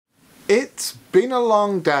It's been a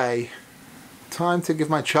long day. Time to give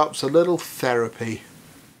my chops a little therapy.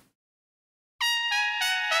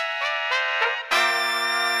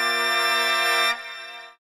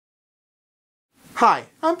 Hi,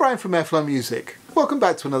 I'm Brian from Airflow Music. Welcome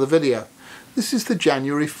back to another video. This is the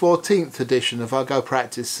January 14th edition of our Go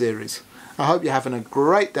Practice series. I hope you're having a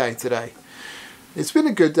great day today. It's been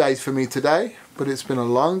a good day for me today, but it's been a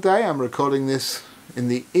long day. I'm recording this in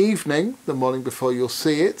the evening, the morning before you'll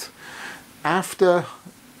see it, after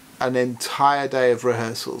an entire day of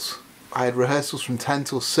rehearsals. I had rehearsals from 10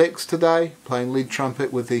 till 6 today, playing lead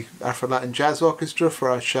trumpet with the Afro-Latin Jazz Orchestra for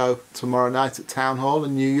our show tomorrow night at Town Hall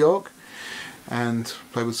in New York, and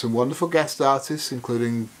played with some wonderful guest artists,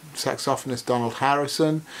 including saxophonist Donald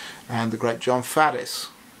Harrison and the great John Faddis,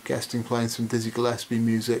 guesting playing some Dizzy Gillespie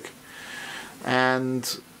music.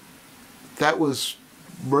 And that was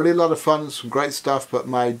really a lot of fun and some great stuff, but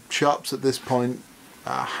my chops at this point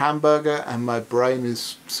are hamburger and my brain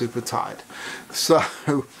is super tired. So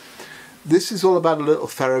this is all about a little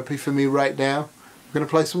therapy for me right now. I'm going to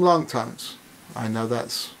play some long tones. I know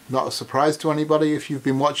that's not a surprise to anybody if you've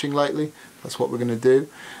been watching lately. That's what we're going to do.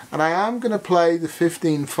 And I am going to play the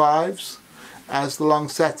 15/5s as the long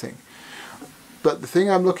setting. But the thing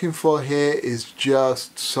I'm looking for here is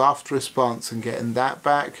just soft response and getting that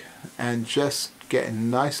back and just getting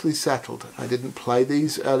nicely settled. I didn't play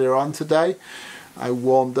these earlier on today. I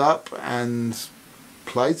warmed up and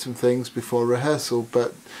played some things before rehearsal,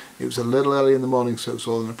 but it was a little early in the morning, so it was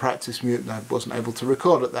all in a practice mute and I wasn't able to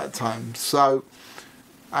record at that time. So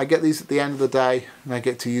I get these at the end of the day and I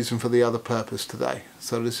get to use them for the other purpose today.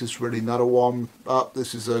 So this is really not a warm up,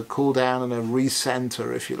 this is a cool down and a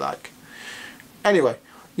recenter, if you like. Anyway,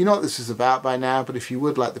 you know what this is about by now, but if you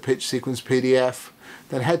would like the pitch sequence PDF,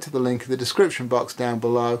 then head to the link in the description box down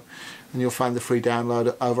below and you'll find the free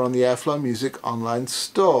download over on the Airflow Music online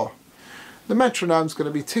store. The metronome's going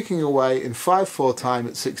to be ticking away in 5/4 time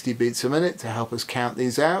at 60 beats a minute to help us count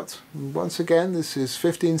these out. And once again, this is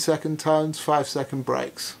 15-second tones, 5-second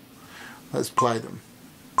breaks. Let's play them.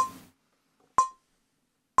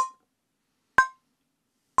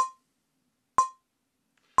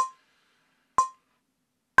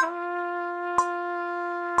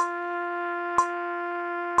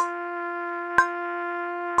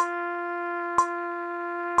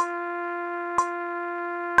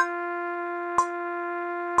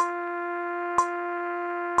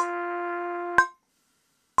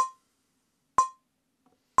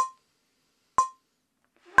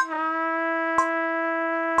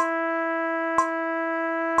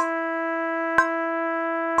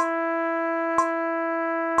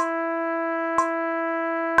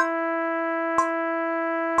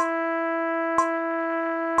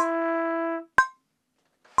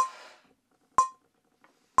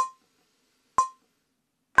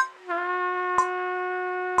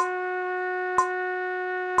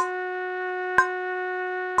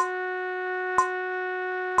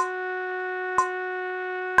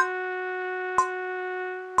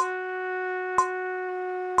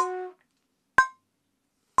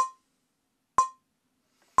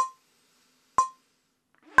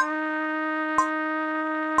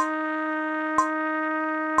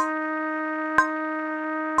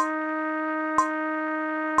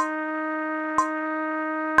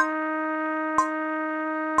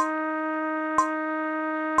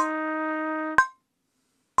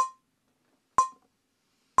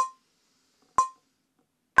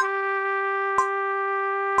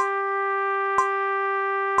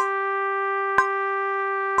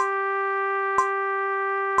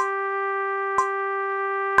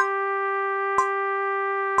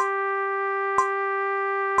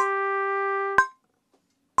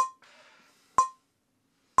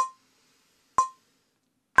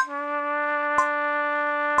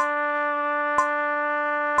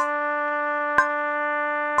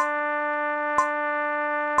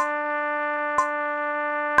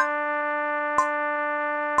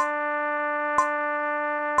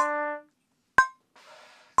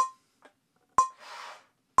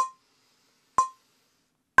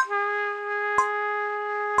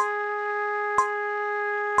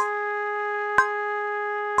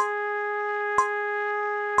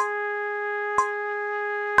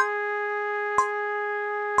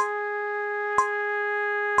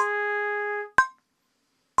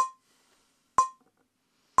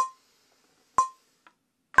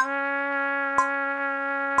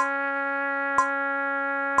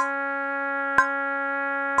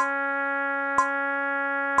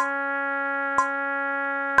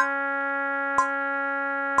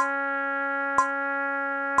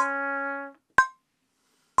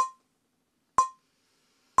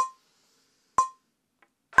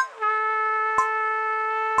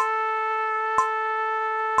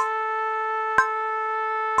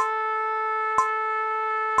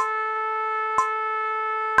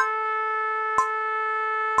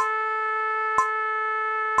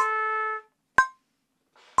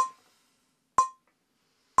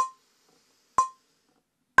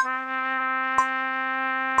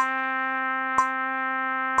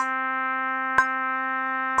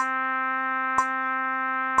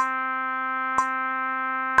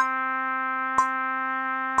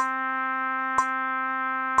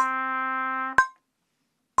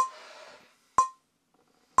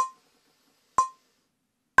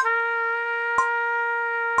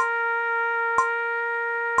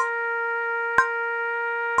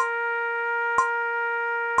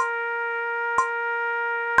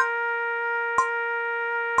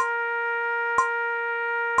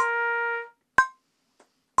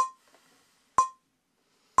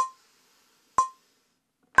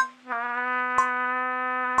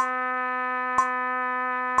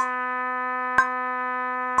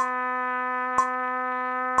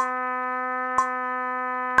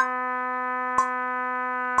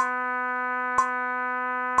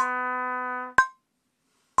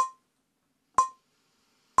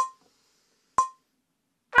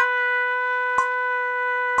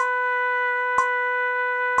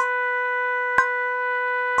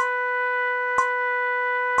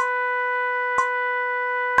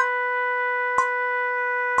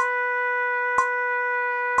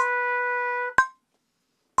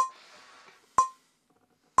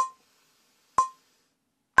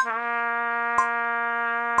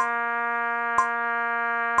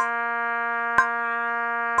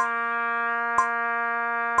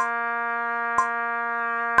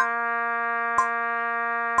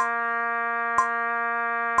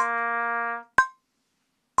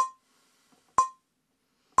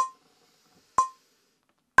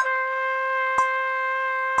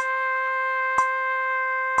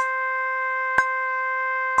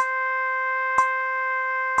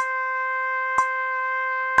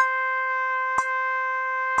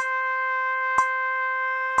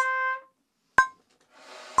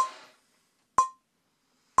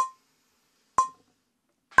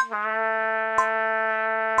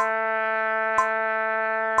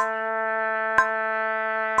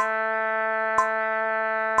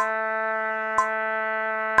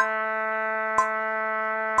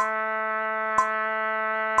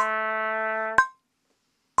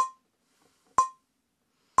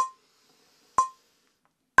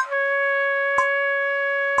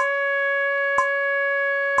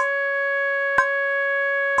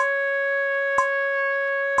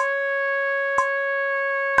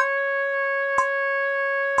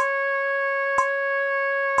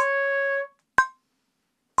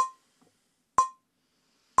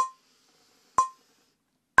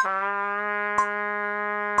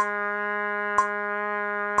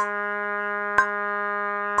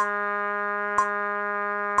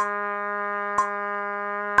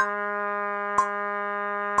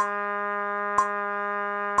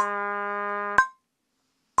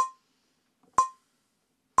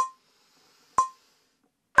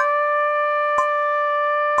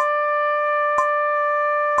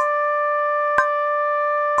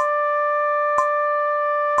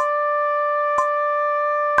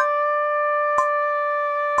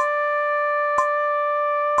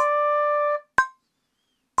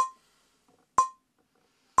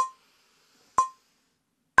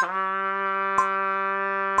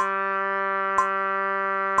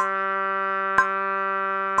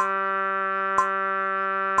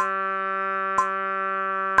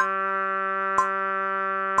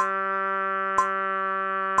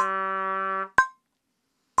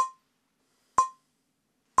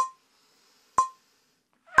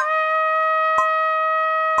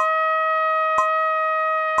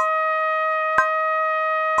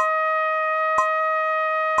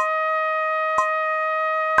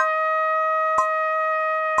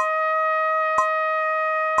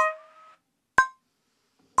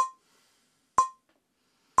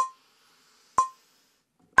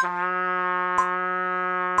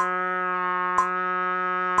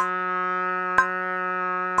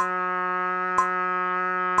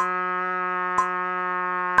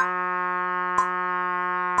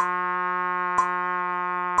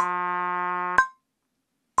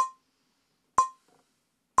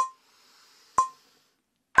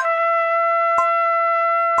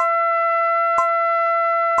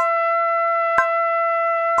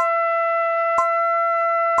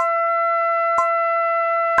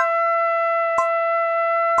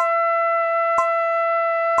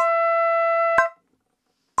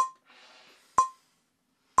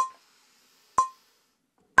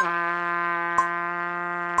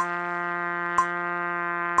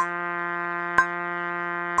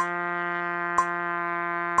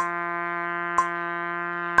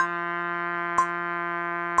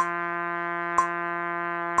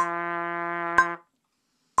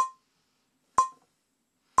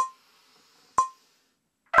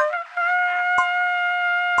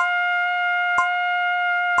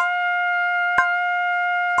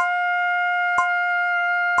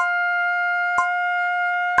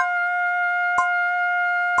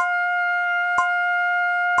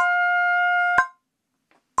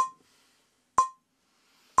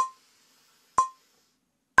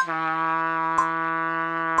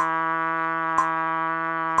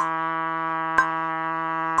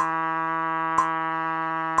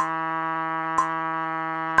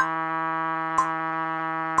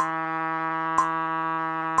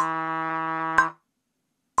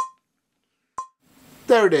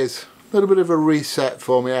 There it is, a little bit of a reset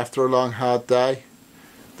for me after a long hard day.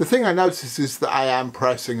 The thing I notice is that I am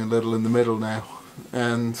pressing a little in the middle now,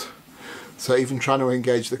 and so even trying to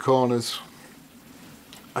engage the corners,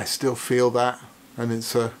 I still feel that, and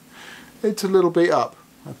it's a little beat up.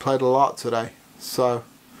 I played a lot today, so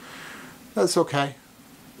that's okay.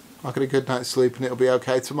 I'll get a good night's sleep and it'll be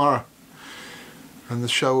okay tomorrow, and the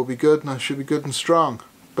show will be good and I should be good and strong.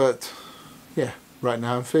 But yeah, right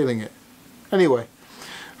now I'm feeling it. Anyway,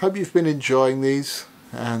 hope you've been enjoying these,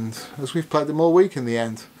 and as we've played them all week in the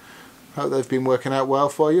end, hope they've been working out well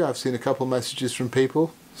for you. I've seen a couple of messages from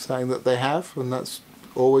people saying that they have, and that's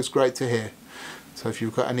always great to hear. So if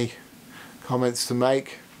you've got any comments to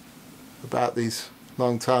make about these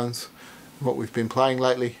long tones and what we've been playing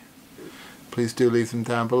lately, please do leave them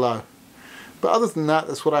down below. But other than that,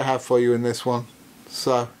 that's what I have for you in this one.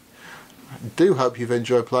 So I do hope you've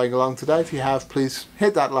enjoyed playing along today. If you have, please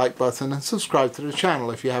hit that like button and subscribe to the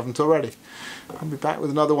channel if you haven't already. I'll be back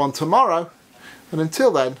with another one tomorrow, and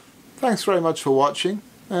until then, thanks very much for watching,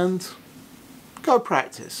 and go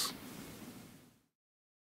practice.